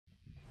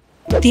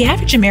The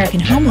average American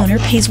homeowner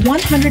pays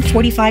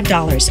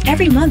 $145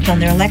 every month on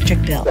their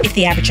electric bill. If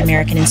the average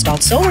American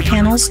installed solar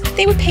panels,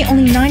 they would pay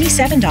only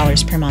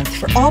 $97 per month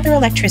for all their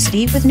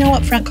electricity with no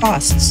upfront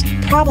costs.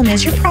 Problem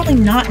is, you're probably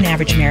not an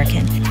average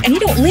American, and you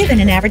don't live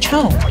in an average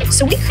home.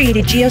 So we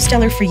created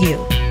Geostellar for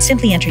you.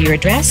 Simply enter your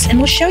address, and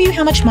we'll show you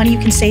how much money you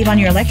can save on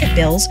your electric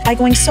bills by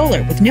going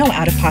solar with no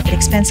out-of-pocket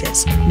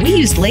expenses. We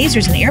used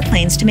lasers and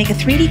airplanes to make a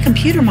 3D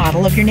computer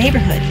model of your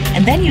neighborhood,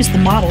 and then used the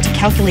model to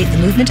calculate the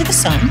movement of the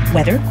sun,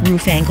 weather,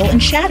 roof angle,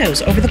 and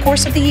shadows over the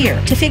course of the year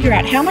to figure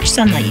out how much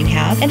sunlight you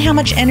have and how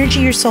much energy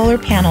your solar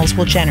panels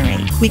will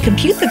generate. We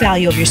compute the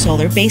value of your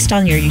solar based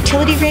on your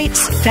utility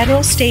rates,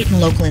 federal, state,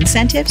 and local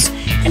incentives,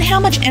 and how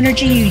much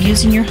energy you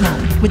use in your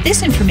home. With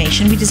this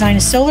information, we design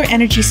a solar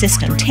energy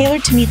system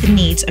tailored to meet the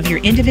needs of your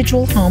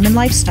individual home and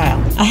lifestyle.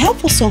 A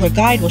helpful solar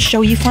guide will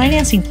show you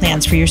financing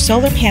plans for your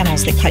solar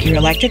panels that cut your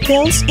electric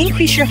bills,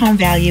 increase your home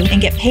value,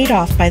 and get paid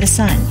off by the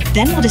sun.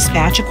 Then we'll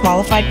dispatch a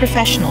qualified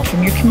professional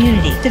from your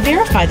community to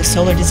verify the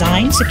solar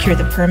design, secure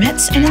the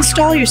permits, and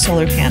install your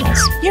solar panels.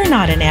 You're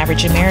not an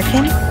average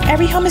American.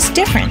 Every home is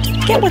different.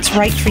 Get what's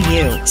right for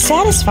you.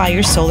 Satisfy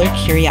your solar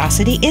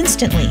curiosity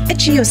instantly at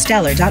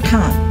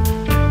geostellar.com.